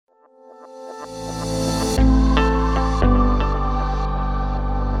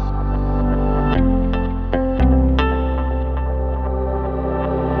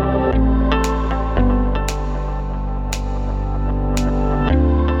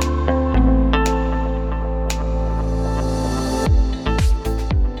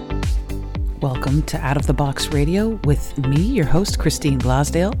welcome to Out of the Box Radio with me, your host, Christine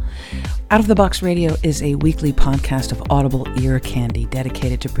Blosdale. Out of the Box Radio is a weekly podcast of audible ear candy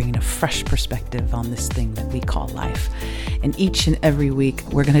dedicated to bringing a fresh perspective on this thing that we call life. And each and every week,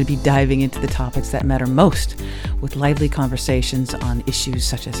 we're going to be diving into the topics that matter most with lively conversations on issues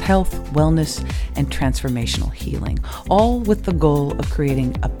such as health, wellness, and transformational healing, all with the goal of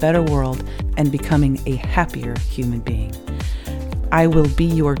creating a better world and becoming a happier human being. I will be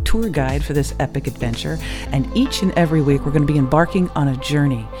your tour guide for this epic adventure, and each and every week we're going to be embarking on a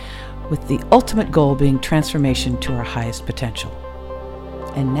journey with the ultimate goal being transformation to our highest potential.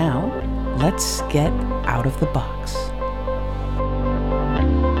 And now, let's get out of the box.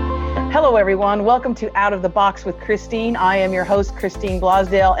 Hello everyone, welcome to Out of the Box with Christine. I am your host, Christine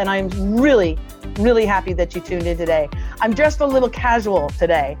Blosdale, and I'm really happy that you tuned in today. I'm dressed a little casual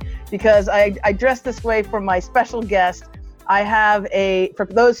today because I dressed this way for my special guest. I have for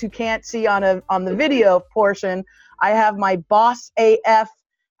those who can't see on the video portion, I have my Boss AF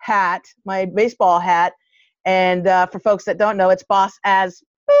hat, my baseball hat. And for folks that don't know, it's Boss as,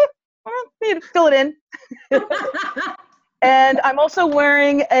 fill it in. And I'm also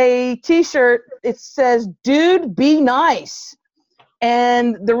wearing a t-shirt. It says, "Dude, be nice."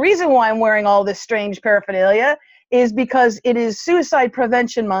 And the reason why I'm wearing all this strange paraphernalia is because it is Suicide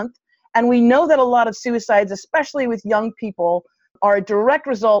Prevention Month. And we know that a lot of suicides, especially with young people, are a direct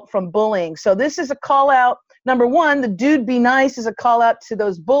result from bullying. So this is a call out. Number one, the "dude be nice" is a call out to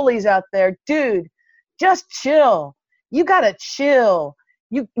those bullies out there. Dude, just chill. You gotta chill.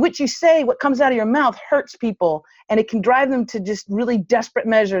 What you say, what comes out of your mouth hurts people, and it can drive them to just really desperate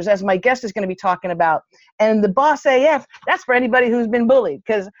measures, as my guest is going to be talking about. And the Boss AF, that's for anybody who's been bullied,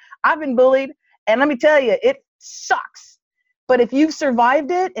 because I've been bullied, and let me tell you, it sucks. But if you've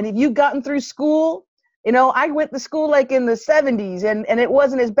survived it, and if you've gotten through school, you know, I went to school like in the 70s, and it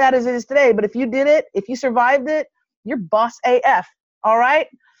wasn't as bad as it is today. But if you did it, if you survived it, you're Boss AF. All right?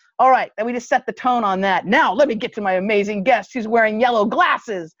 All right. Then we just set the tone on that. Now, let me get to my amazing guest who's wearing yellow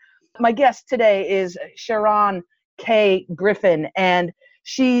glasses. My guest today is Sharon K. Griffin. And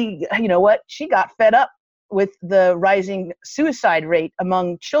she, you know what? She got fed up with the rising suicide rate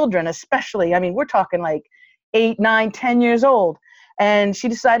among children, especially. I mean, we're talking like 8, 9, 10 years old. And she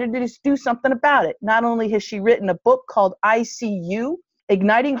decided to just do something about it. Not only has she written a book called ICU,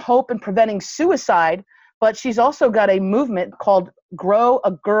 Igniting Hope and Preventing Suicide, but she's also got a movement called Grow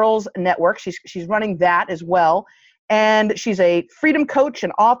a Girls Network. She's running that as well. And she's a freedom coach,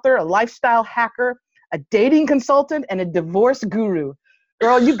 an author, a lifestyle hacker, a dating consultant, and a divorce guru.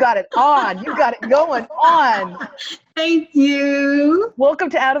 Girl, you got it on. You got it going on. Thank you. Welcome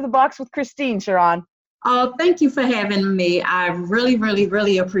to Out of the Box with Christine, Sharon. Oh, thank you for having me. I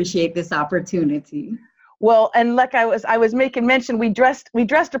really appreciate this opportunity. Well, and like I was making mention, we dressed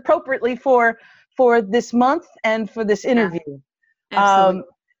appropriately for this month and for this interview. Absolutely.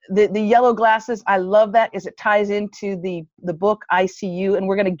 The yellow glasses, I love that as it ties into the book ICU, and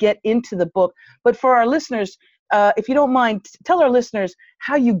we're going to get into the book. But for our listeners, if you don't mind, tell our listeners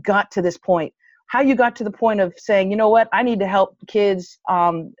how you got to this point. How you got to the point of saying, you know what, I need to help kids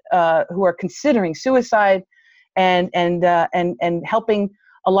who are considering suicide, and helping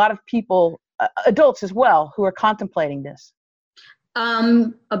a lot of people, adults as well, who are contemplating this.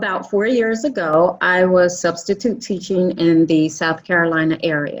 About 4 years ago, I was substitute teaching in the South Carolina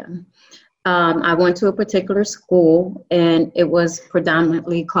area. I went to a particular school, and it was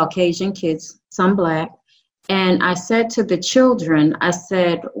predominantly Caucasian kids, some Black. And I said to the children, I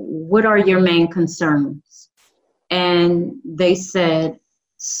said, "What are your main concerns?" And they said,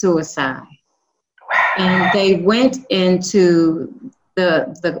 "Suicide." And they went into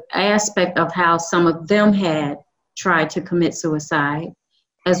the aspect of how some of them had tried to commit suicide,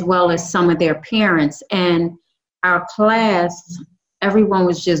 as well as some of their parents. And our class, everyone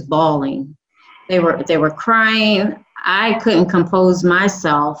was just bawling. They were crying. I couldn't compose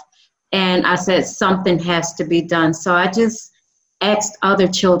myself. And I said, something has to be done. So I just asked other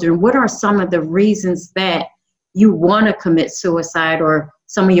children, what are some of the reasons that you want to commit suicide, or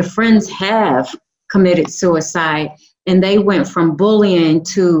some of your friends have committed suicide? And they went from bullying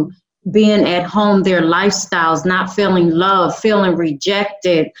to being at home, their lifestyles, not feeling loved, feeling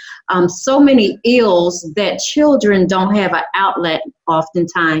rejected. So many ills that children don't have an outlet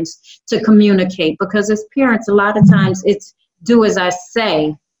oftentimes to communicate, because as parents, a lot of times it's do as I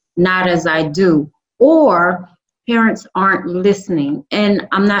say, not as I do, or parents aren't listening. And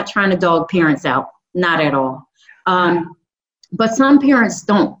I'm not trying to dog parents out, not at all. But some parents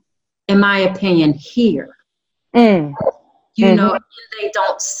don't, in my opinion, hear. You know, they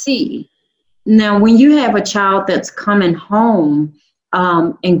don't see. Now, when you have a child that's coming home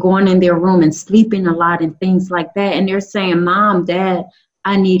and going in their room and sleeping a lot and things like that. And they're saying, Mom, Dad,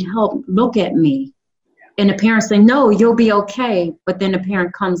 I need help. Look at me. And the parents say, no, you'll be okay. But then the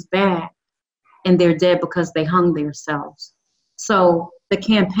parent comes back and they're dead because they hung themselves. So the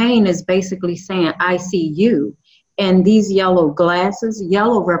campaign is basically saying, I see you. And these yellow glasses,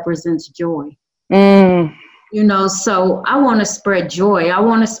 yellow represents joy. You know, so I want to spread joy. I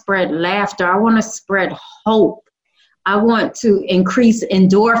want to spread laughter. I want to spread hope. I want to increase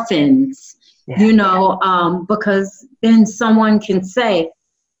endorphins, you know, because then someone can say,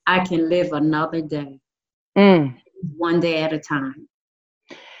 I can live another day, one day at a time.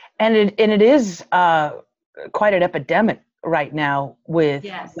 And it is quite an epidemic right now with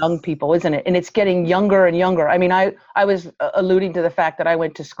young people, isn't it? And it's getting younger and younger. I mean, I was alluding to the fact that I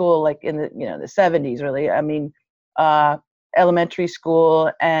went to school like in the, you know, the 70s, really. I mean, elementary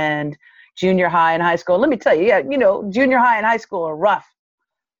school and junior high and high school. Let me tell you, you know, junior high and high school are rough.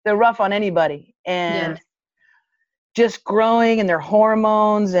 They're rough on anybody. And just growing and their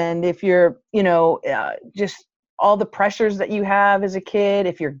hormones. And if you're, you know, just all the pressures that you have as a kid,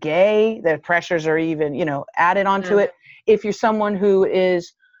 if you're gay, the pressures are even, you know, added onto it. If you're someone who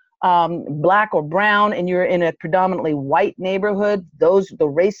is black or brown and you're in a predominantly white neighborhood, the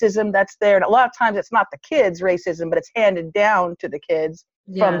racism that's there. And a lot of times it's not the kids' racism, but it's handed down to the kids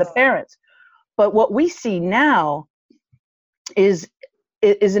from the parents. But what we see now is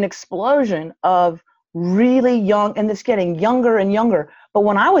an explosion of really young, and it's getting younger and younger. But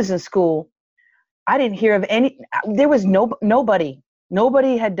when I was in school, I didn't hear of there was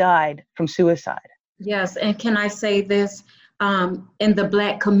nobody had died from suicide. Yes, and can I say this? In the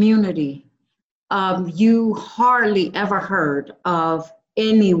Black community, you hardly ever heard of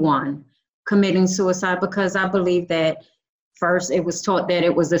anyone committing suicide, because I believe that first it was taught that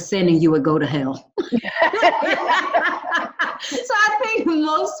it was a sin and you would go to hell. So I think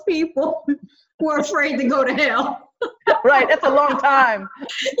most people were afraid to go to hell. Right, that's a long time.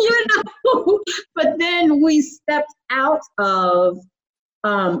 You know, but then we stepped out of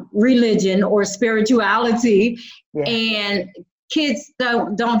religion or spirituality, and kids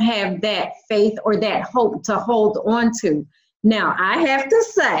don't have that faith or that hope to hold on to. Now, I have to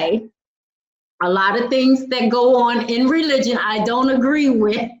say, a lot of things that go on in religion I don't agree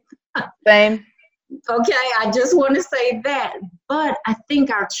with. Same. Okay, I just want to say that. But I think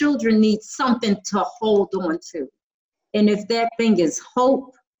our children need something to hold on to. And if that thing is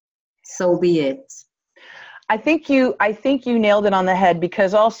hope, so be it. I think you nailed it on the head,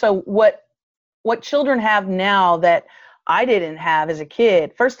 because also what children have now that I didn't have as a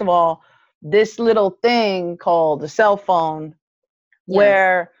kid. First of all, this little thing called a cell phone,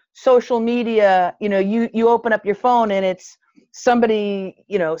 where social media, you know, you open up your phone and it's somebody,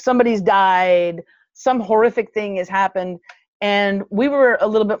 you know, somebody's died, some horrific thing has happened. And we were a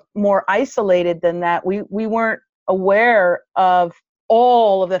little bit more isolated than that. We weren't aware of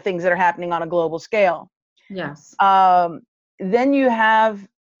all of the things that are happening on a global scale. Yes. Then you have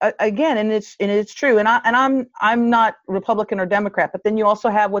again, and it's true. And I'm not Republican or Democrat, but then you also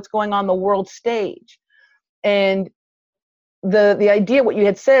have what's going on the world stage, and the idea, what you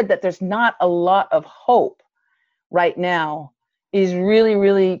had said, that there's not a lot of hope right now, is really,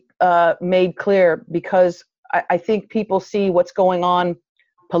 really made clear, because I think people see what's going on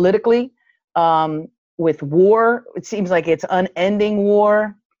politically with war. It seems like it's unending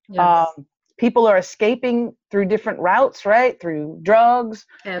war. Yes. People are escaping through different routes, right? Through drugs.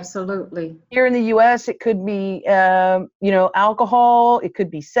 Absolutely. Here in the U.S., it could be, you know, alcohol. It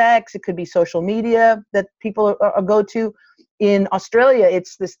could be sex. It could be social media that people go to. In Australia,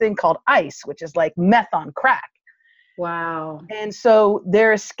 it's this thing called ice, which is like meth on crack. Wow. And so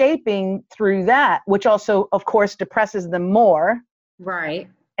they're escaping through that, which also, of course, depresses them more. Right.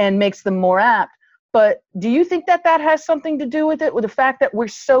 And makes them more apt. But do you think that has something to do with it, with the fact that we're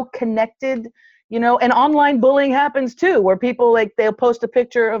so connected, you know? And online bullying happens too, where people, like, they'll post a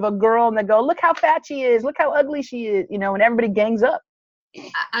picture of a girl and they go, look how fat she is, look how ugly she is, you know, and everybody gangs up.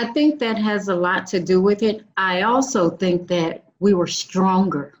 I think that has a lot to do with it. I also think that we were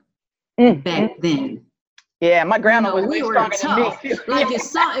stronger back then. Yeah, my grandma was we way were stronger tough. than me. Like if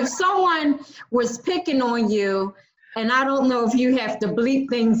someone was picking on you, and I don't know if you have to bleep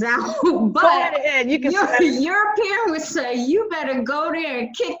things out, but you can your parent would say, you better go there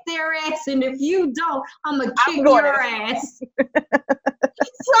and kick their ass, and if you don't, I'm going to kick your ass.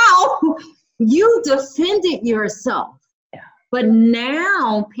 So you defended yourself. Yeah. But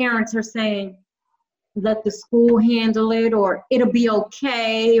now parents are saying, let the school handle it, or it'll be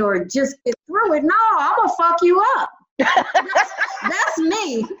okay, or just get through it. No, I'm going to fuck you up. That's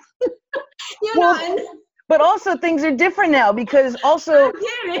me. You know. But also things are different now because also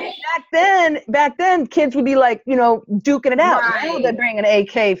back then kids would be like, duking it out. Now Right. they're bringing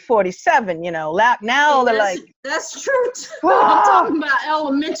AK-47, now they're like, that's true too. "Whoa." I'm talking about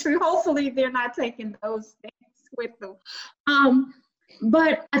elementary. Hopefully they're not taking those things with them.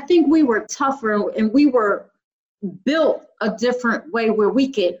 But I think we were tougher and we were built a different way where we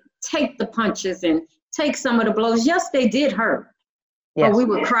could take the punches and take some of the blows. Yes, they did hurt. Yes. But we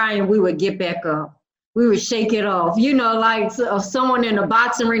would cry and we would get back up. We would shake it off. Like someone in a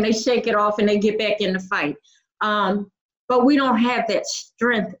boxing ring, they shake it off and they get back in the fight. But we don't have that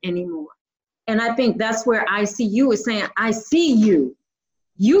strength anymore. And I think that's where ICU is saying, I see you.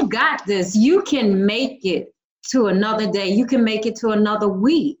 You got this. You can make it to another day. You can make it to another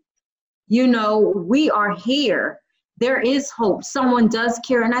week. We are here. There is hope. Someone does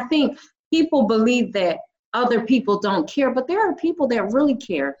care. And I think people believe that other people don't care, but there are people that really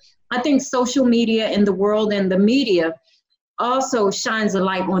care. I think social media and the world and the media also shines a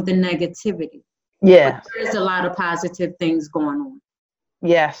light on the negativity. Yeah. But there's a lot of positive things going on.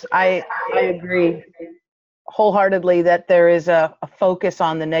 Yes, I agree wholeheartedly that there is a focus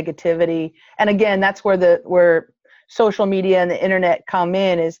on the negativity. And again, that's where social media and the internet come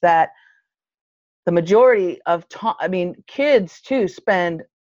in, is that the majority of time, kids too spend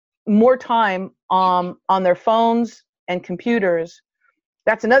more time on their phones and computers.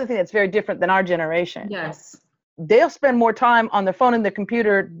 That's another thing that's very different than our generation. Yes. They'll spend more time on their phone and their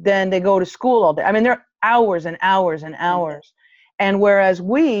computer than they go to school all day. They're hours and hours and hours. And whereas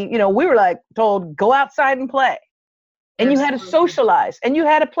we were like told, go outside and play. And you had to socialize and you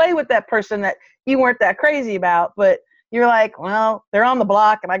had to play with that person that you weren't that crazy about, but you're like, well, they're on the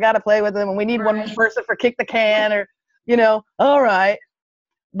block and I got to play with them and we need one person for kick the can or, all right.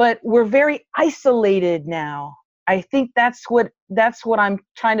 But we're very isolated now. I think that's what I'm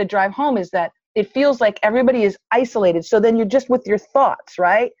trying to drive home, is that it feels like everybody is isolated. So then you're just with your thoughts,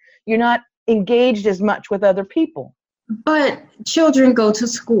 right? You're not engaged as much with other people. But children go to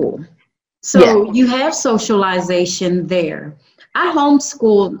school. So you have socialization there. I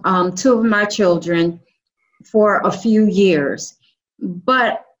homeschooled 2 of my children for a few years,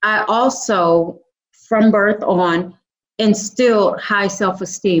 but I also, from birth on, instilled high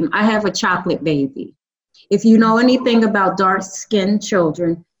self-esteem. I have a chocolate baby. If you know anything about dark-skinned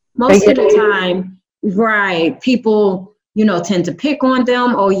children, most of the time, people, tend to pick on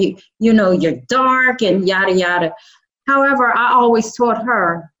them, or you're dark and yada, yada. However, I always taught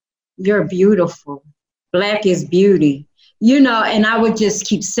her, you're beautiful. Black is beauty. And I would just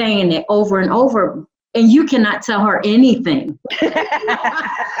keep saying it over and over. And you cannot tell her anything.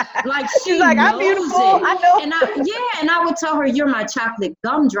 Like she's like, I'm beautiful. I know. And I would tell her, you're my chocolate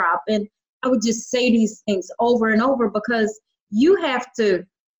gumdrop. And I would just say these things over and over, because you have to,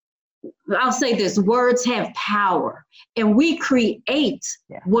 I'll say this, words have power and we create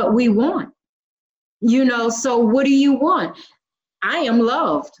what we want. So what do you want? I am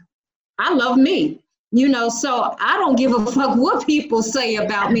loved. I love me. So I don't give a fuck what people say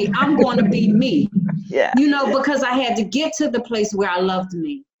about me. I'm going to be me. Yeah. Because I had to get to the place where I loved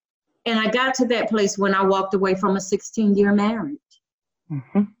me. And I got to that place when I walked away from a 16-year marriage.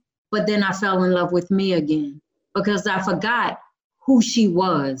 Mm-hmm. But then I fell in love with me again, because I forgot who she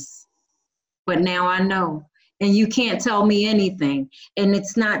was. But now I know. And you can't tell me anything. And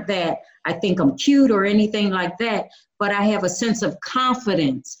it's not that I think I'm cute or anything like that, but I have a sense of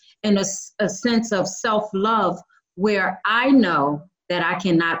confidence and a sense of self-love where I know that I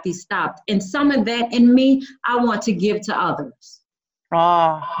cannot be stopped. And some of that in me, I want to give to others.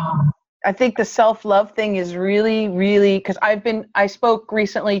 I think the self-love thing is really, really, because I spoke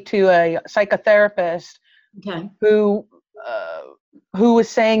recently to a psychotherapist who was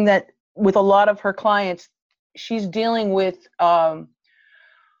saying that with a lot of her clients, she's dealing with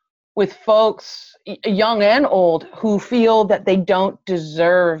folks, young and old, who feel that they don't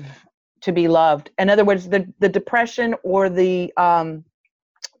deserve to be loved. In other words, the depression or the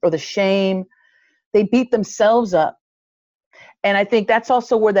shame, they beat themselves up. And I think that's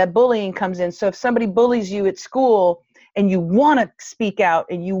also where that bullying comes in. So if somebody bullies you at school and you want to speak out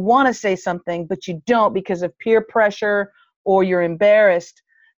and you want to say something, but you don't because of peer pressure or you're embarrassed,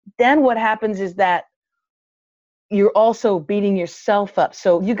 then what happens is that you're also beating yourself up.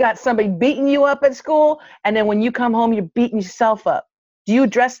 So you got somebody beating you up at school, and then when you come home, you're beating yourself up. Do you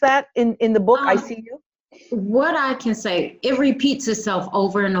address that in the book, I See You? What I can say, it repeats itself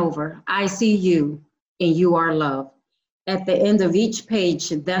over and over. I see you and you are loved. At the end of each page,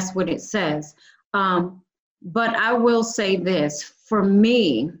 that's what it says. But I will say this, for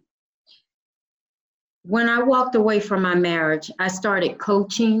me, when I walked away from my marriage, I started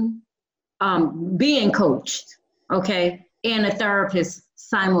coaching being coached, okay, and a therapist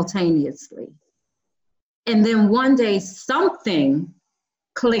simultaneously. And then one day something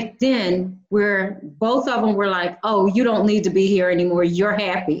clicked in where both of them were like, oh, you don't need to be here anymore. You're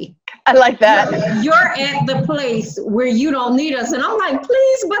happy. I like that. You're at the place where you don't need us. And I'm like,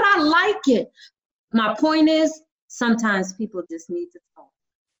 please, but I like it. My point is, sometimes people just need to talk.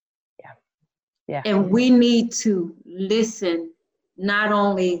 Yeah. And we need to listen, not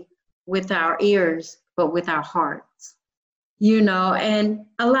only with our ears, but with our hearts, and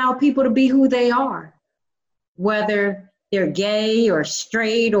allow people to be who they are, whether they're gay or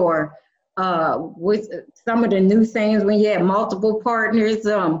straight or with some of the new things when you have multiple partners,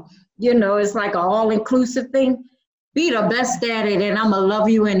 it's like an all-inclusive thing. Be the best at it, and I'm gonna love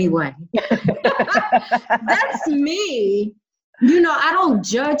you anyway. That's me. I don't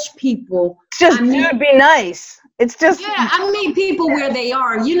judge people. It's just dude, be nice. It's just I meet people where they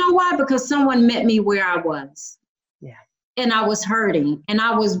are. You know why? Because someone met me where I was. Yeah. And I was hurting and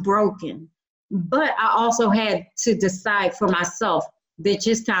I was broken. But I also had to decide for myself that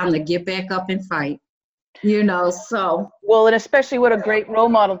it's time to get back up and fight. So. Well, and especially what a great role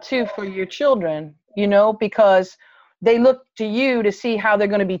model too for your children, because they look to you to see how they're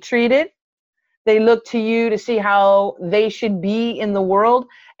going to be treated. They look to you to see how they should be in the world.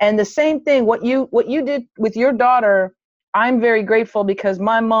 And the same thing, what you did with your daughter, I'm very grateful because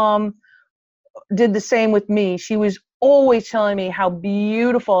my mom did the same with me. She was always telling me how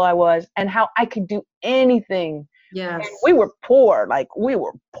beautiful I was and how I could do anything. Yes. And we were poor.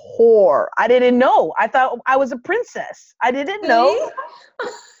 I didn't know. I thought I was a princess. I didn't know.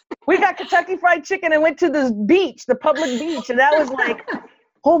 We got Kentucky Fried Chicken and went to the beach, the public beach. And that was like,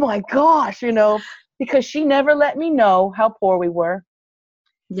 oh my gosh, because she never let me know how poor we were.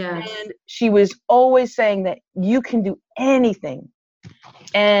 Yeah. And she was always saying that you can do anything.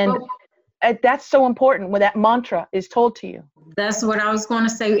 And that's so important when that mantra is told to you. That's what I was going to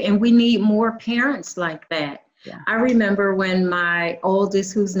say. And we need more parents like that. Yeah. I remember when my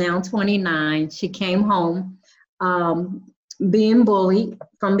oldest, who's now 29, she came home being bullied.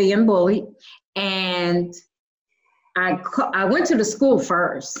 And I went to the school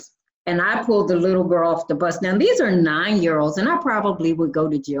first and I pulled the little girl off the bus. Now, these are 9-year-olds and I probably would go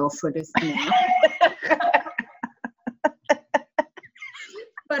to jail for this now.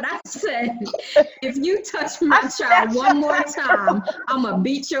 But I said, if you touch my child one more time, I'm going to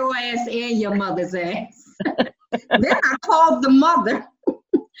beat your ass and your mother's ass. Then I called the mother.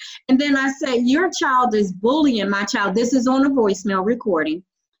 And then I said, your child is bullying my child. This is on a voicemail recording.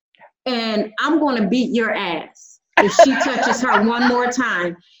 And I'm going to beat your ass if she touches her one more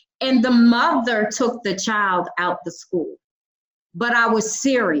time. And the mother took the child out the school. But I was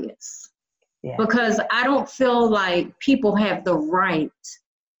serious. Yeah. Because I don't feel like people have the right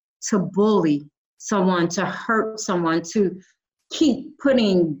to bully someone, to hurt someone, to keep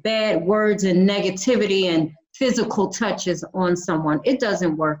putting bad words and negativity and physical touches on someone. It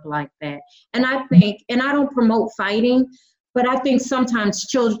doesn't work like that. And I think, and I don't promote fighting, but I think sometimes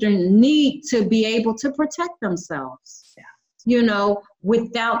children need to be able to protect themselves,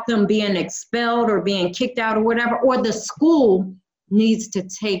 without them being expelled or being kicked out or whatever, or the school needs to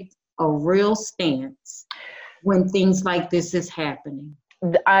take a real stance when things like this is happening.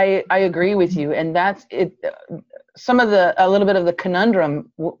 I agree with you. And that's it. A little bit of the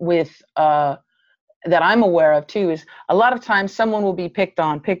conundrum with, that I'm aware of too, is a lot of times someone will be picked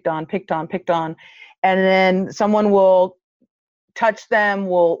on, and then someone will touch them,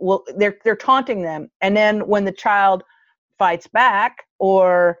 they're taunting them. And then when the child fights back,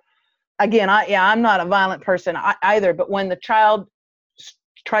 or again, I'm not a violent person either, but when the child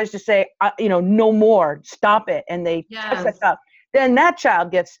tries to say, no more, stop it, and they touch that child, then that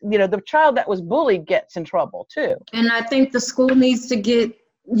child gets, the child that was bullied gets in trouble too. And I think the school needs to get,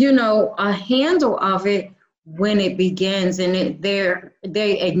 a handle of it when it begins, and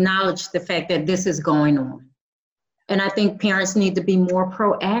they acknowledge the fact that this is going on. And I think parents need to be more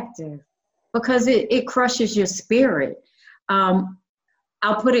proactive because it crushes your spirit. I'll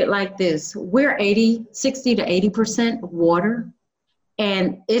put it like this. We're 60 to 80% water.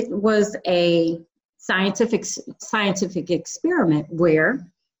 And it was a scientific experiment where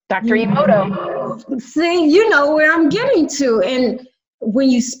Dr. Emoto. See, you know where I'm getting to. And when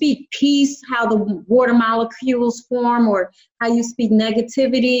you speak peace, how the water molecules form, or how you speak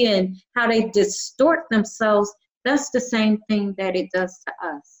negativity and how they distort themselves, that's the same thing that it does to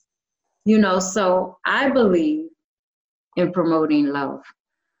us. So I believe in promoting love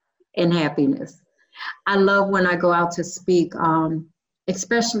and happiness. I love when I go out to speak,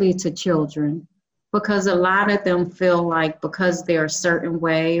 especially to children, because a lot of them feel like because they're a certain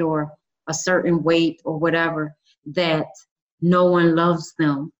way or a certain weight or whatever, that no one loves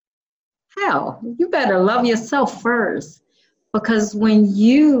them. Hell, you better love yourself first, because when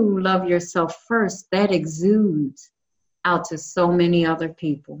you love yourself first, that exudes out to so many other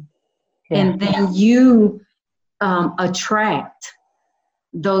people. Yeah. And then you attract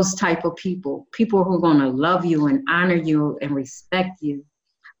those type of people who are going to love you and honor you and respect you.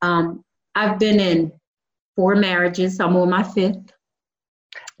 I've been in 4 marriages. I'm on my 5th.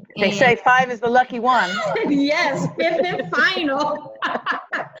 They say 5 is the lucky one. Yes, 5th and final.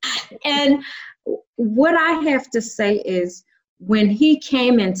 And what I have to say is, when he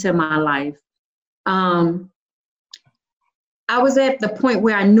came into my life, I was at the point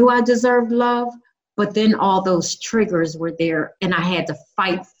where I knew I deserved love, but then all those triggers were there, and I had to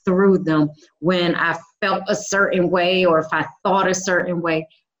fight through them when I felt a certain way or if I thought a certain way.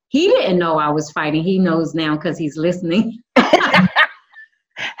 He didn't know I was fighting. He knows now because he's listening.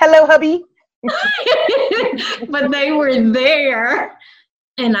 Hello, hubby. But they were there,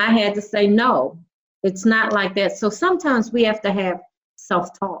 and I had to say, no, it's not like that. So sometimes we have to have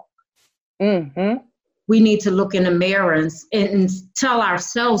self-talk. Mm-hmm. We need to look in the mirror and tell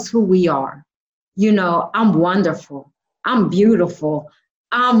ourselves who we are. You know, I'm wonderful. I'm beautiful.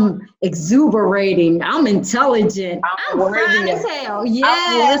 I'm exuberating. I'm intelligent. I'm fine as hell.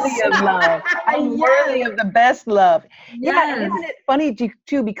 Yes. I'm worthy of love. I'm worthy of the best love. Yes. Yeah, isn't it funny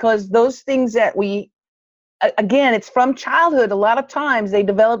too, because those things that we, again, it's from childhood. A lot of times they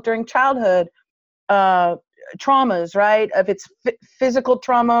develop during childhood traumas, right? If it's physical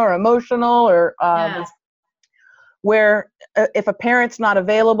trauma or emotional, or yes. where if a parent's not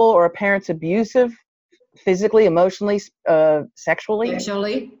available or a parent's abusive, physically, emotionally,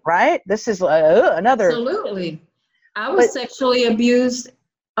 sexually, right? This is another. Absolutely. I was sexually abused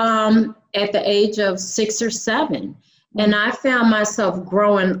at the age of 6 or 7. And I found myself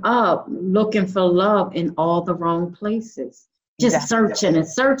growing up looking for love in all the wrong places, just searching and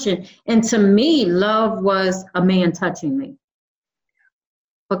searching. And to me, love was a man touching me,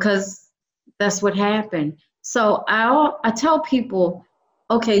 because that's what happened. So I tell people,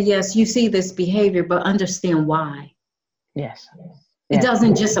 okay, yes, you see this behavior, but understand why. Yes. It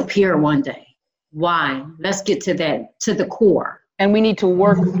doesn't just appear one day. Why? Let's get to that, to the core. And we need to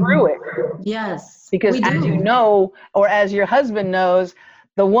work through it. Yes. Because as you know, or as your husband knows,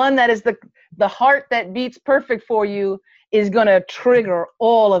 the one that is the heart that beats perfect for you is going to trigger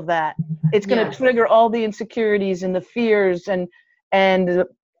all of that. It's going to trigger all the insecurities and the fears, and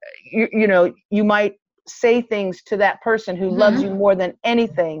you know, you might say things to that person who loves you more than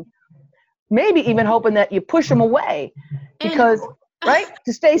anything, maybe even hoping that you push them away, because right,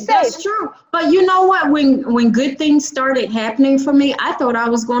 to stay safe. That's true. But you know what, when good things started happening for me, I thought I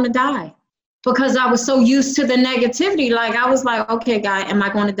was going to die, because I was so used to the negativity. Like, I was like, okay, guy, am I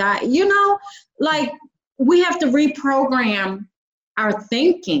going to die? You know, like, we have to reprogram our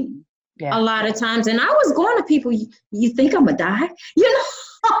thinking a lot of times. And I was going to people, you think I'm going to die? You know?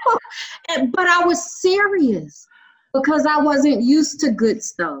 But I was serious, because I wasn't used to good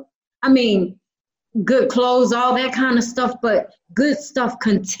stuff. I mean, good clothes, all that kind of stuff, but good stuff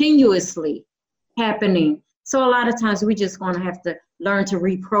continuously happening. So a lot of times we just going to have to learn to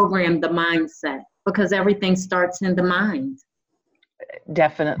reprogram the mindset, because everything starts in the mind.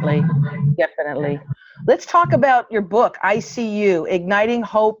 Definitely. Let's talk about your book, I See You, Igniting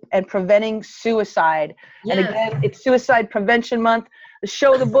Hope and Preventing Suicide. Yes. And again, it's Suicide Prevention Month.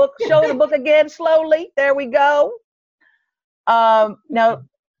 Show the book again slowly. There we go. Now,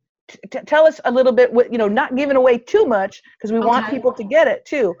 tell us a little bit, you know, not giving away too much, because we want people to get it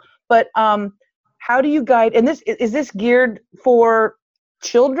too. But how do you guide? And is this geared for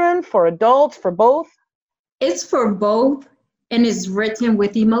children, for adults, for both? It's for both, and it's written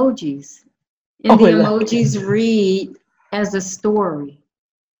with emojis. And the emojis read as a story.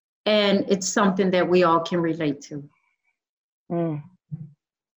 And it's something that we all can relate to.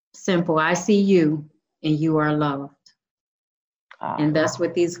 Simple. I see you, and you are loved. And that's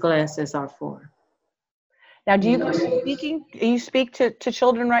what these glasses are for. Now, do you go speaking? Do you speak to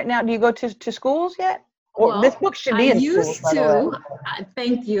children right now? Do you go to schools yet? Or this book should be in schools. I used to.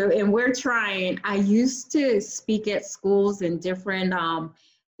 Thank you. And we're trying. I used to speak at schools and different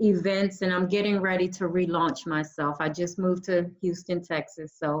events, and I'm getting ready to relaunch myself. I just moved to Houston,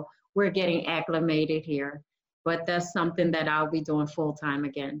 Texas, so we're getting acclimated here. But that's something that I'll be doing full time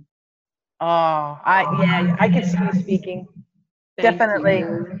again. Oh, I can see you speaking. Definitely.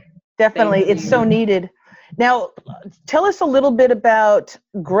 It's so needed. Now, tell us a little bit about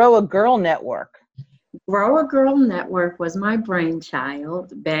Grow a Girl Network. Grow a Girl Network was my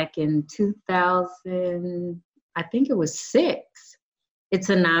brainchild back in 2000, I think it was 6. It's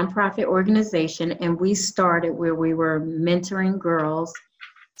a nonprofit organization, and we started where we were mentoring girls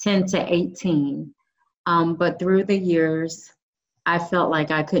 10 to 18. But through the years, I felt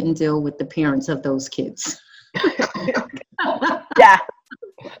like I couldn't deal with the parents of those kids. Yeah.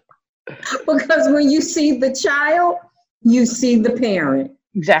 Because when you see the child, you see the parent.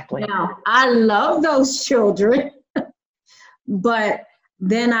 Exactly. Now, I love those children, but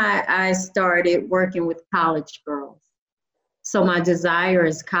then I started working with college girls. So my desire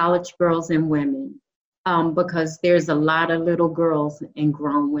is college girls and women, because there's a lot of little girls and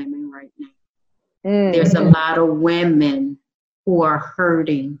grown women right now. There's a lot of women who are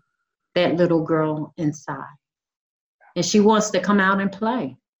hurting that little girl inside. And she wants to come out and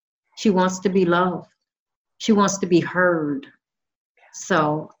play. She wants to be loved. She wants to be heard.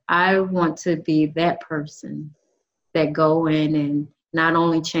 So I want to be that person that go in and not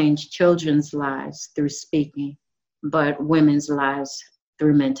only change children's lives through speaking, but women's lives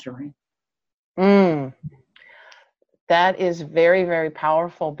through mentoring. That is very, very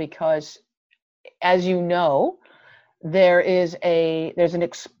powerful because, as you know, there's an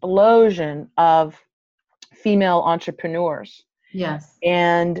explosion of female entrepreneurs. Yes.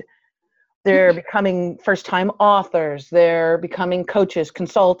 And they're becoming first-time authors. They're becoming coaches,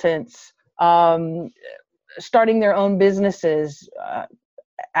 consultants, starting their own businesses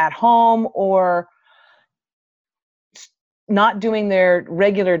at home, or not doing their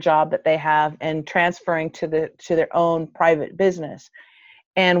regular job that they have and transferring to their own private business.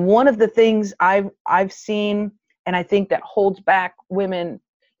 And one of the things I've seen, and I think that holds back women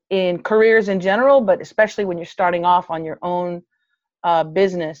in careers in general, but especially when you're starting off on your own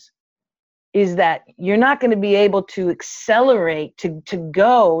business, is that you're not going to be able to accelerate, to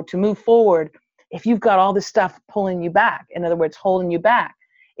move forward if you've got all this stuff pulling you back. In other words, holding you back.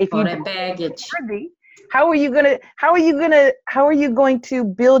 If you that baggage. How are you going to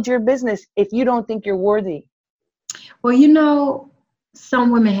build your business if you don't think you're worthy? Well, you know,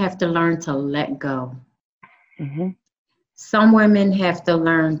 some women have to learn to let go. Mm-hmm. Some women have to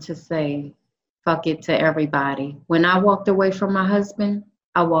learn to say, fuck it to everybody. When I walked away from my husband,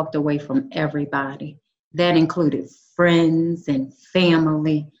 I walked away from everybody. That included friends and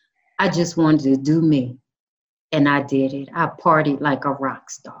family. I just wanted to do me. And I did it. I partied like a rock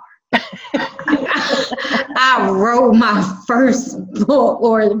star. I wrote my first book,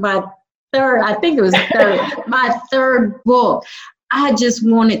 or my third book. I just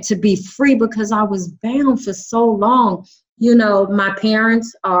wanted to be free because I was bound for so long. You know, my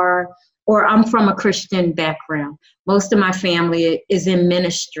parents I'm from a Christian background. Most of my family is in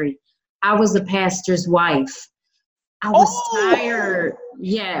ministry. I was a pastor's wife. I was tired.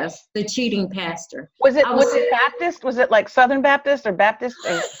 Yes, the cheating pastor. Was it Baptist? Was it like Southern Baptist or Baptist?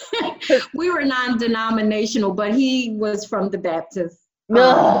 We were non-denominational, but he was from the Baptist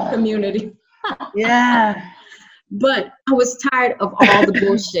community. Yeah. But I was tired of all the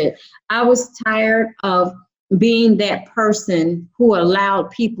bullshit. I was tired of being that person who allowed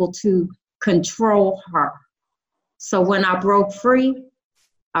people to control her. So when I broke free,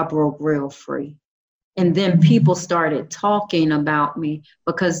 I broke real free. And then people started talking about me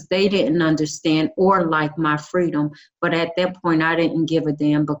because they didn't understand or like my freedom. But at that point, I didn't give a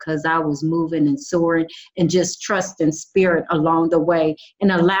damn because I was moving and soaring and just trusting spirit along the way and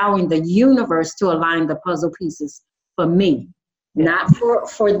allowing the universe to align the puzzle pieces for me, not for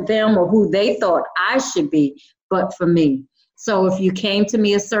them or who they thought I should be, but for me. So if you came to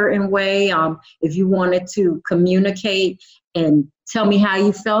me a certain way, if you wanted to communicate and tell me how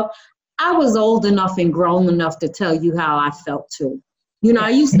you felt, I was old enough and grown enough to tell you how I felt too. You know, I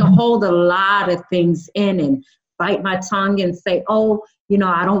used to hold a lot of things in and bite my tongue and say, oh, you know,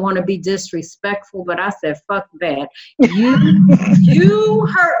 I don't want to be disrespectful, but I said, fuck that. You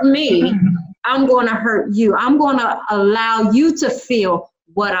hurt me, I'm going to hurt you. I'm going to allow you to feel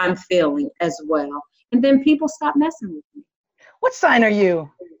what I'm feeling as well. And then people stop messing with me. What sign are you?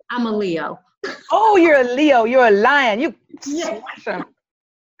 I'm a Leo. Oh, you're a Leo. You're a lion. You smash them.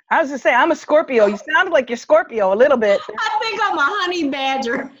 I was going to say, I'm a Scorpio. You sound like you're Scorpio a little bit. I think I'm a honey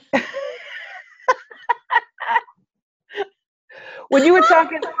badger. When you were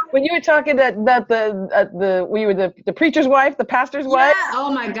talking that we were the preacher's wife, the pastor's wife. Oh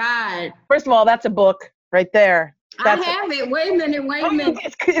my God! First of all, that's a book right there. I have it. Wait a minute.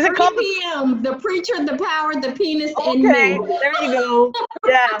 Is it called The Preacher, the Power, the Penis, okay, in Me? There you go.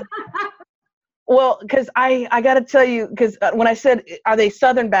 Yeah. Well, because I got to tell you, because when I said, are they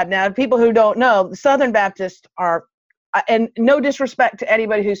Southern Baptist? Now, people who don't know, Southern Baptists are, and no disrespect to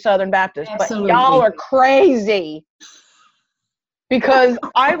anybody who's Southern Baptist, Absolutely. But y'all are crazy. Because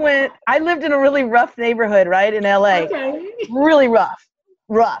I lived in a really rough neighborhood, right, in LA. Okay. Really rough.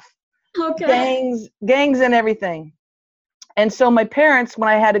 rough. Okay. Gangs and everything. And so my parents, when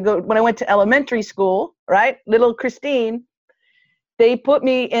I went to elementary school, right, little Christine, they needed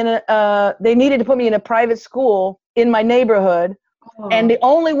to put me in a private school in my neighborhood. Oh. And the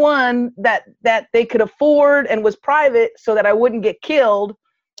only one that they could afford and was private so that I wouldn't get killed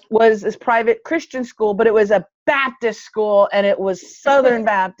was this private Christian school, but it was a Baptist school and it was Southern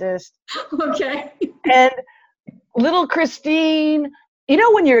Baptist. Okay. And little Christine, you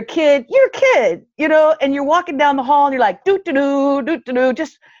know, when you're a kid, you know, and you're walking down the hall and you're like, doo-doo-doo,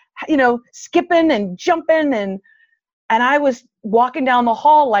 just, you know, skipping and jumping. And I was walking down the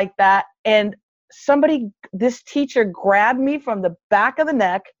hall like that. And this teacher grabbed me from the back of the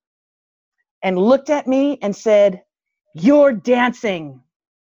neck and looked at me and said, "You're dancing."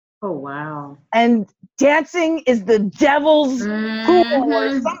 Oh, wow. And dancing is the devil's pool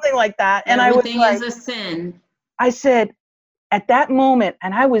or something like that. And everything I was like, is a sin. I said, at that moment,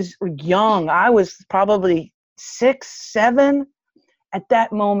 and I was young, I was probably 6, 7. At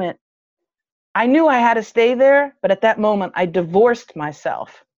that moment, I knew I had to stay there, but at that moment, I divorced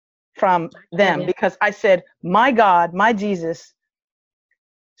myself from them because I said, my God, my Jesus,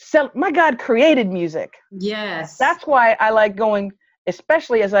 my God created music. Yes. That's why I like going,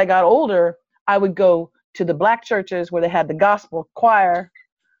 especially as I got older, I would go to the black churches where they had the gospel choir.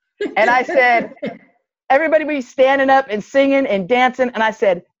 And I said, everybody be standing up and singing and dancing. And I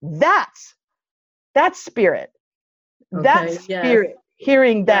said, that's spirit. Okay, That's spirit.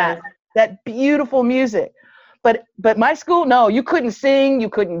 Hearing that beautiful music. But my school, no, you couldn't sing, you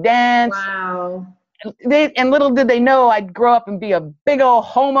couldn't dance. Wow. And little did they know I'd grow up and be a big old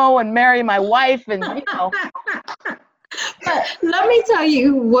homo and marry my wife and, you know. But let me tell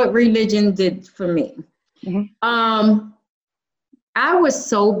you what religion did for me. Mm-hmm. I was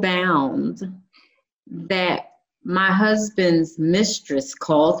so bound that my husband's mistress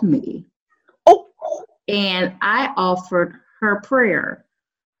called me. Oh. And I offered her prayer.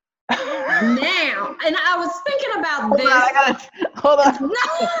 Now, and I was thinking about Hold on.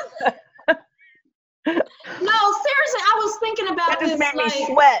 No, seriously, I was thinking about that just this. Made me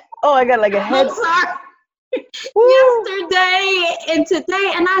sweat. Oh, I got like a head. I'm sorry. Yesterday and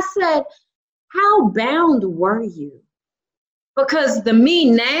today, and I said, how bound were you? Because the me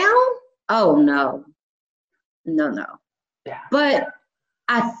now, oh no. Yeah. But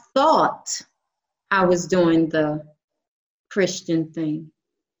I thought I was doing the Christian thing.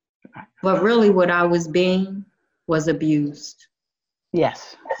 But really what I was being was abused.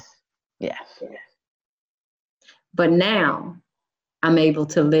 Yes. But now I'm able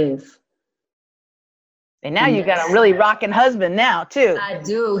to live. And now you got a really rocking husband now too. I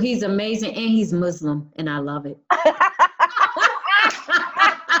do. He's amazing and he's Muslim and I love it.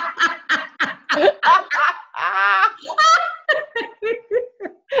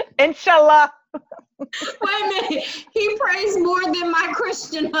 Inshallah. Wait a minute. He prays more than my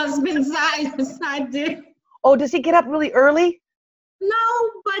Christian husband I do. Oh, does he get up really early?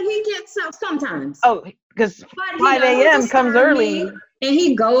 No, but he gets up sometimes. Oh, because 5 a.m. comes early. And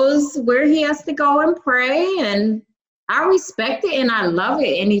he goes where he has to go and pray. And I respect it and I love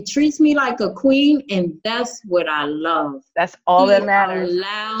it. And he treats me like a queen. And that's what I love. That's all that matters. He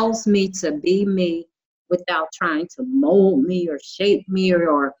allows me to be me without trying to mold me or shape me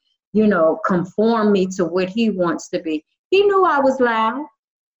or you know, conform me to what he wants to be. He knew I was loud.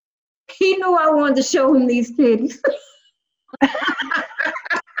 He knew I wanted to show him these titties.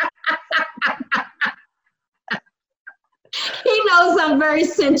 He knows I'm very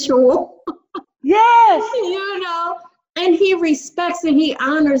sensual. Yes. You know, and he respects and he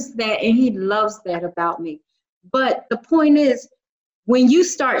honors that and he loves that about me. But the point is, when you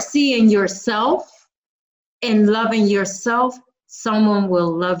start seeing yourself and loving yourself, someone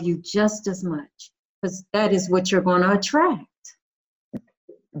will love you just as much because that is what you're going to attract.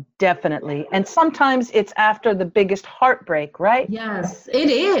 Definitely. And sometimes it's after the biggest heartbreak, right? Yes, it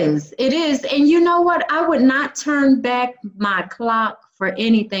is. It is. And you know what? I would not turn back my clock for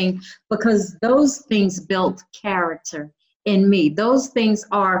anything because those things built character in me. Those things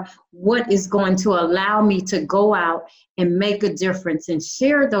are what is going to allow me to go out and make a difference and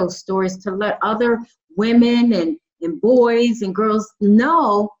share those stories to let other women and boys and girls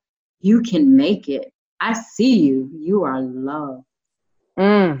know you can make it. I see you. You are loved.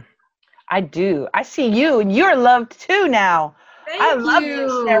 I do. I see you and you're loved too now. I love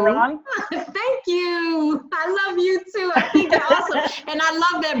you, Sharon. Thank you. I love you too. I think you're awesome. And I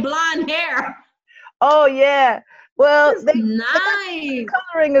love that blonde hair. Oh, yeah. Well, nice. The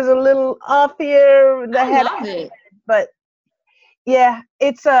coloring is a little off here. I love it. But yeah,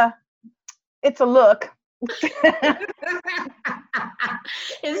 it's a look.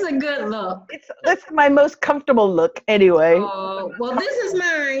 It's a good look. That's my most comfortable look anyway. Oh, well, this is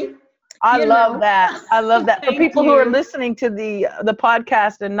mine. I love that. I love that. For Thank people who are you. listening to the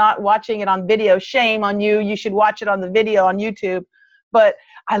podcast and not watching it on video, shame on you. You should watch it on the video on YouTube. But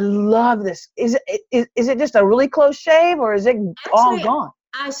I love this. Is it just a really close shave, or is it all Actually, gone?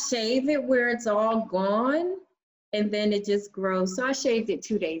 I shave it where it's all gone, and then it just grows. So I shaved it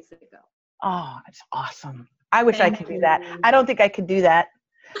 2 days ago. Oh, it's awesome. I wish I Thank could do that. you. I don't think I could do that.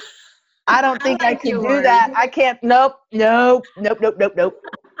 I don't think I like can do yours. that. I can't. Nope. Nope.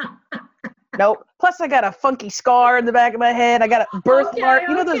 Plus, I got a funky scar in the back of my head. I got a birthmark. Okay.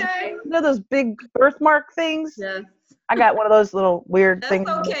 You know those big birthmark things? Yes. I got one of those little weird things.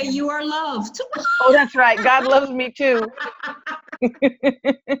 That's okay. You are loved. Oh, that's right. God loves me too.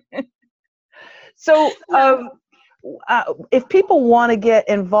 So, if people want to get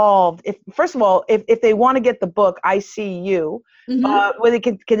involved, first of all, if they want to get the book, I See You, where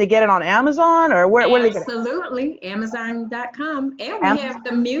can they get it on Amazon, or where do they get it? Absolutely, Amazon.com, and we have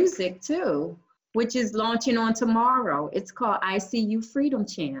the music too, which is launching on tomorrow. It's called I See You Freedom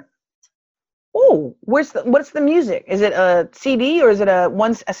Chant. Oh, what's the music? Is it a CD or is it a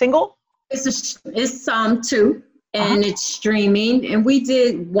single? It's two, and it's streaming. And we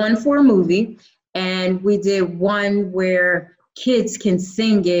did one for a movie, and we did one where kids can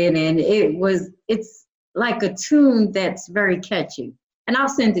sing it, and it's like a tune that's very catchy. And I'll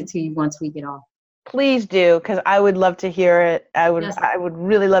send it to you once we get off. Please do, because I would love to hear it. I would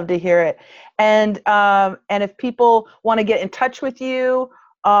really love to hear it. And if people want to get in touch with you,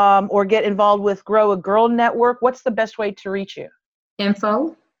 or get involved with Grow a Girl Network, what's the best way to reach you?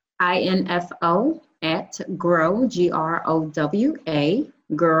 Info at grow, GROWA,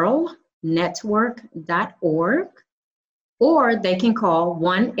 girlnetwork.org, or they can call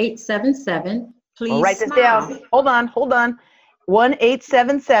 1-877, please. I'll write this down. Hold on.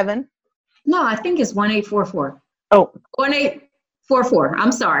 1-877. No, I think it's 1-844. Oh. 1-844.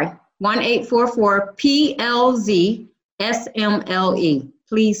 I'm sorry. 1-844 PLZ SMLE.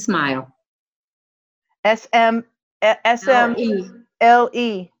 Please smile. SMLE.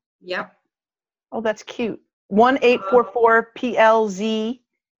 Yep. Oh, that's cute. 1-844 PLZ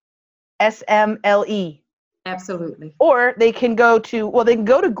SMLE. Absolutely. Or they can go to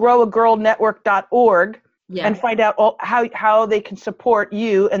growagirlnetwork.org and find out how they can support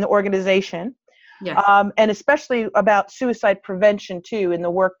you and the organization. Yes. And especially about suicide prevention too, in the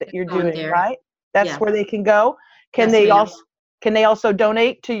work that you're doing, right? That's where they can go. Can they also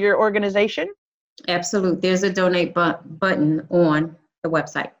donate to your organization? Absolutely. There's a donate button on the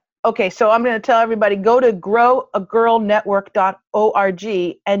website. Okay, so I'm going to tell everybody, go to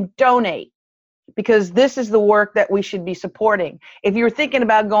growagirlnetwork.org and donate, because this is the work that we should be supporting. If you're thinking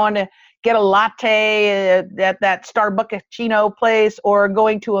about going to get a latte at that Starbucks place, or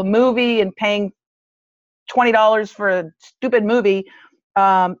going to a movie and paying $20 for a stupid movie,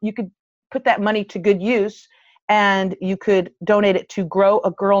 you could put that money to good use, and you could donate it to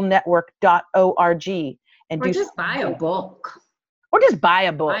growagirlnetwork.org. And just buy a book. Or just buy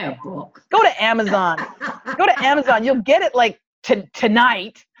a book. Go to Amazon. You'll get it like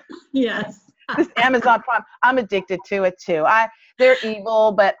tonight. Yes. This Amazon Prime. I'm addicted to it too. They're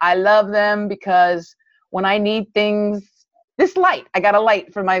evil, but I love them because when I need things, this light. I got a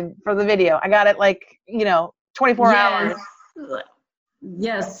light for the video. I got it 24 hours.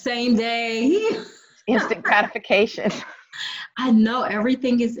 Yes, same day. Instant gratification. I know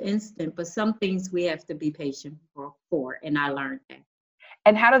everything is instant, but some things we have to be patient for, and I learned that.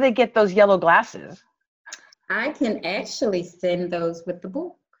 And how do they get those yellow glasses? I can actually send those with the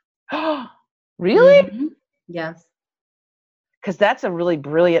book. Really? Mm-hmm. Yes. Because that's a really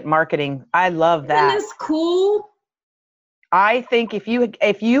brilliant marketing. I love that. Isn't this cool? I think if you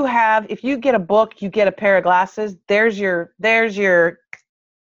get a book, you get a pair of glasses. You're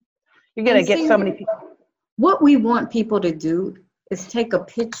gonna get so many people. What we want people to do is take a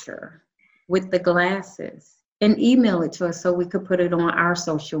picture with the glasses and email it to us so we could put it on our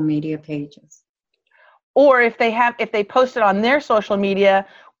social media pages. Or if they post it on their social media,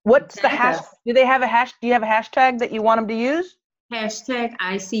 what's the hash? Do they have a hash? Do you have a hashtag that you want them to use? Hashtag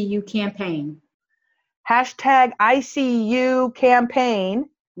ICU campaign. Hashtag ICU campaign.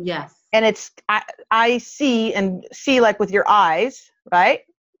 Yes. And it's I see, and see like with your eyes, right?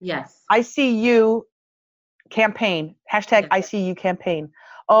 Yes. ICU campaign. Hashtag ICU campaign.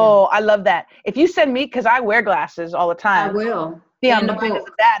 Oh, I love that. If you send me, because I wear glasses all the time. I will. See, I'm blind as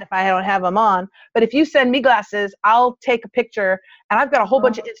a bat if I don't have them on. But if you send me glasses, I'll take a picture, and I've got a whole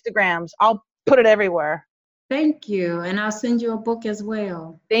bunch of Instagrams. I'll put it everywhere. Thank you. And I'll send you a book as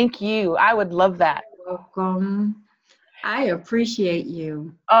well. Thank you. I would love that. You're welcome. I appreciate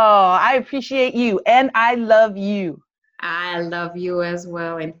you. Oh, I appreciate you, and I love you. I love you as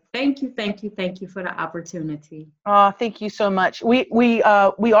well. And thank you, thank you, thank you for the opportunity. Oh, thank you so much. We're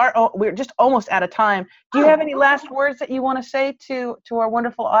just almost out of time. Do you have any last words that you want to say to our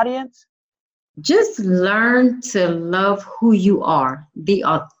wonderful audience? Just learn to love who you are, the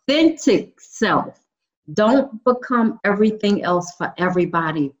authentic self. Don't become everything else for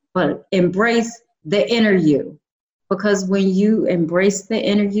everybody, but embrace the inner you. Because when you embrace the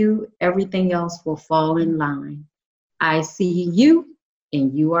inner you, everything else will fall in line. I see you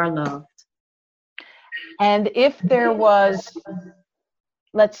and you are loved. And if there was,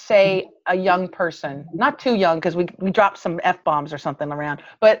 let's say, a young person, not too young because we dropped some F-bombs or something around,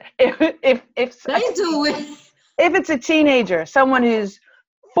 but if They do it. if it's a teenager, someone who's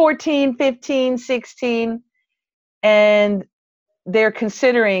 14, 15, 16, and they're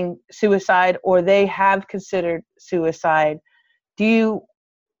considering suicide or they have considered suicide, do you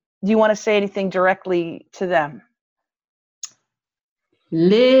want to say anything directly to them?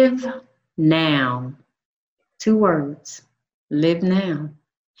 Live now. 2 words. Live now.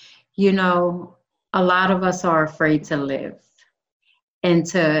 You know, a lot of us are afraid to live and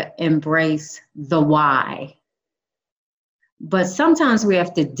to embrace the why. But sometimes we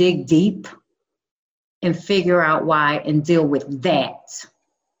have to dig deep and figure out why and deal with that.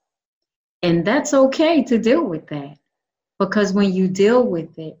 And that's okay to deal with that. Because when you deal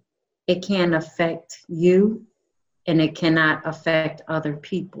with it, it can affect you and it cannot affect other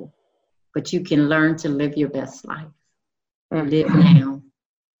people. But you can learn to live your best life. Live now.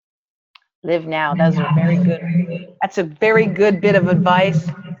 Live now. That's a very good bit of advice.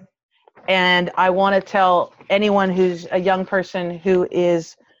 And I want to tell anyone who's a young person who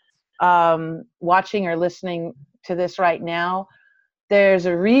is watching or listening to this right now, there's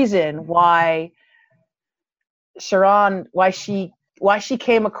a reason why Sharon, why she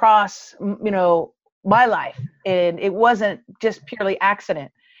came across, my life, and it wasn't just purely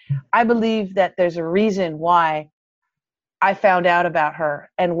accident. I believe that there's a reason why I found out about her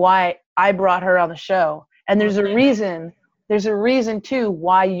and why I brought her on the show. And there's a reason too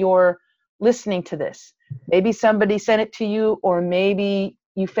why you're listening to this. Maybe somebody sent it to you, or maybe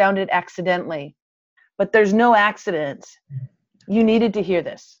you found it accidentally, but there's no accidents. You needed to hear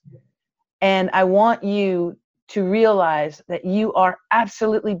this. And I want you to realize that you are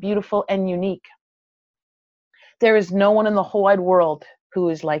absolutely beautiful and unique. There is no one in the whole wide world who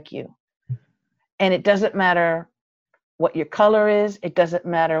is like you. And it doesn't matter what your color is. It doesn't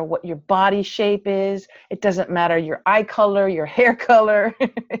matter what your body shape is. It doesn't matter your eye color, your hair color.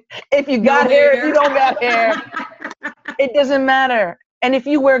 If you got hair, if you don't got hair, it doesn't matter. And if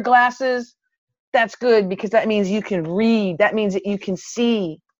you wear glasses, that's good, because that means you can read. That means that you can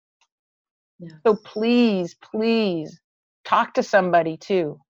see. Yeah. So please, please talk to somebody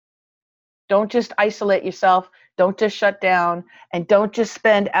too. Don't just isolate yourself. Don't just shut down, and don't just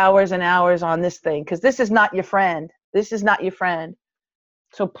spend hours and hours on this thing, because this is not your friend. This is not your friend.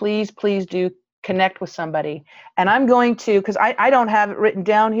 So please, please do connect with somebody. And I'm going to, because I don't have it written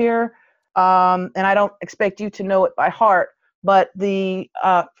down here, and I don't expect you to know it by heart, but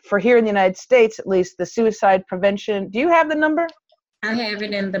for here in the United States, at least, the suicide prevention, do you have the number? I have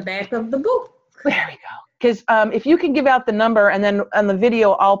it in the back of the book. There we go. Because if you can give out the number, and then on the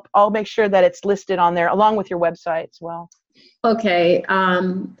video, I'll make sure that it's listed on there along with your website as well. Okay.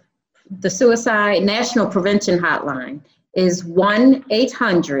 The Suicide National Prevention Hotline is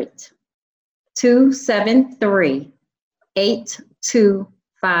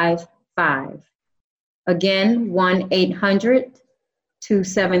 1-800-273-8255. Again,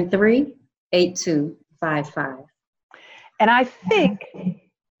 1-800-273-8255. And I think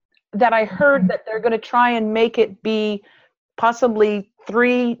that I heard that they're going to try and make it be possibly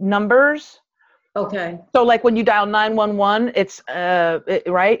 3 numbers. Okay. So like when you dial 911, it's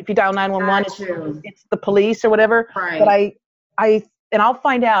right? If you dial 911, it's the police or whatever. Right. But and I'll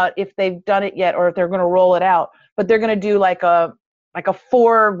find out if they've done it yet or if they're going to roll it out. But they're going to do like a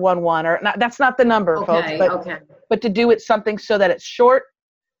 411 or not. That's not the number, folks. But to do it something so that it's short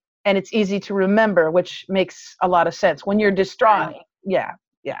and it's easy to remember, which makes a lot of sense when you're distraught. Right.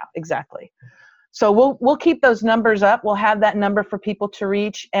 Yeah, exactly. So we'll keep those numbers up. We'll have that number for people to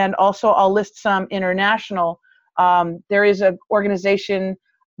reach, and also I'll list some international. There is an organization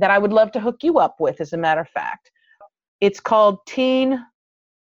that I would love to hook you up with, as a matter of fact. It's called Teen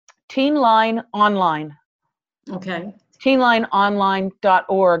Line Online. Okay.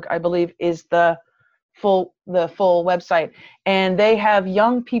 teenlineonline.org, I believe, is the full website, and they have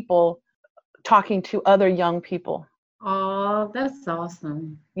young people talking to other young people Oh, that's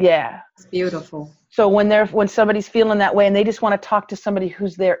awesome. Yeah. It's beautiful. So when somebody's feeling that way and they just want to talk to somebody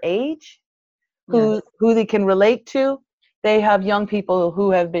who's their age, who they can relate to, they have young people who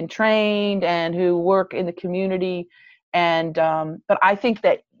have been trained and who work in the community. And but I think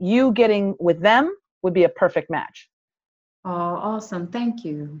that you getting with them would be a perfect match. Oh, awesome. Thank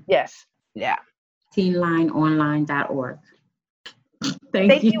you. Yes. Yeah. teenlineonline.org.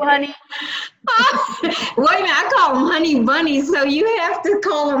 Thank you, honey. Wait a minute, I call him Honey Bunny, so you have to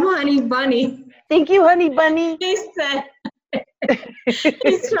call him Honey Bunny. Thank you, Honey Bunny. He said,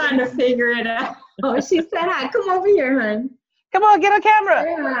 he's trying to figure it out. Oh, she said, hi, come over here, hon. Come on, get on camera.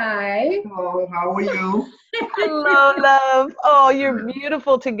 Say hi. Hello, how are you? Hello, love. Oh, you're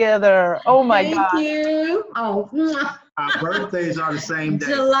beautiful together. Oh, my God. Thank you. Oh, Our birthdays are the same day.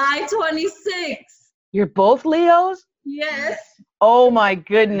 July 26th. You're both Leos? Yes. Oh, my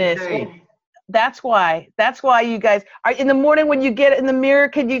goodness. Hey. That's why you guys are in the morning when you get in the mirror.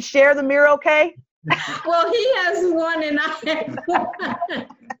 Can you share the mirror? Okay. Well, he has one and I have one.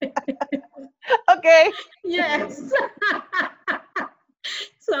 Okay. Yes.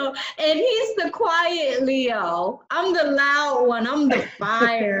 So, and he's the quiet Leo. I'm the loud one. I'm the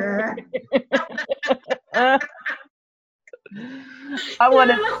fire. I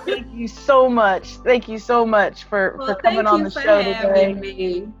want to thank you so much. Thank you so much for coming on the show today.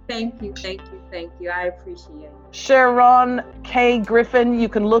 Me. Thank you. I appreciate it. Sharon K. Griffin, you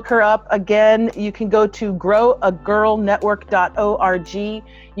can look her up again. You can go to growagirlnetwork.org.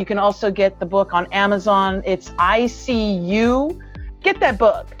 You can also get the book on Amazon. It's I See You. Get that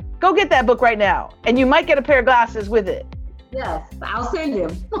book. Go get that book right now. And you might get a pair of glasses with it. Yes, I'll send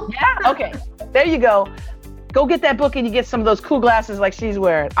him. Yeah? Okay. There you go. Go get that book and you get some of those cool glasses like she's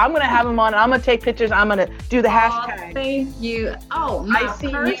wearing. I'm going to have them on and I'm going to take pictures. I'm going to do the hashtag. Oh, thank you. Oh, my I See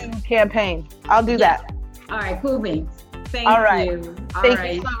You campaign. I'll do that. All right, cool beans. Thank you.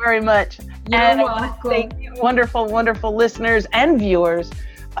 Thank you so very much. You're welcome. Thank you, wonderful, wonderful listeners and viewers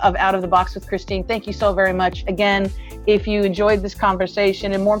of Out of the Box with Christine. Thank you so very much. Again, if you enjoyed this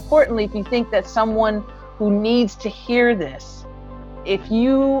conversation, and more importantly, if you think that someone who needs to hear this, if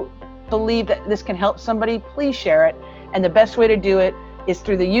you believe that this can help somebody, please share it. And the best way to do it is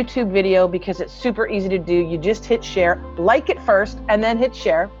through the YouTube video, because it's super easy to do. You just hit share, like it first, and then hit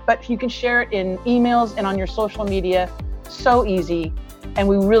share. But you can share it in emails and on your social media. So easy. And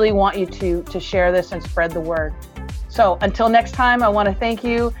we really want you to share this and spread the word. So until next time, I want to thank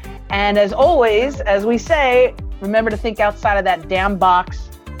you. And as always, as we say, remember to think outside of that damn box.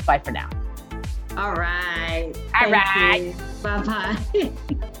 Bye for now. All right. All right. Bye-bye.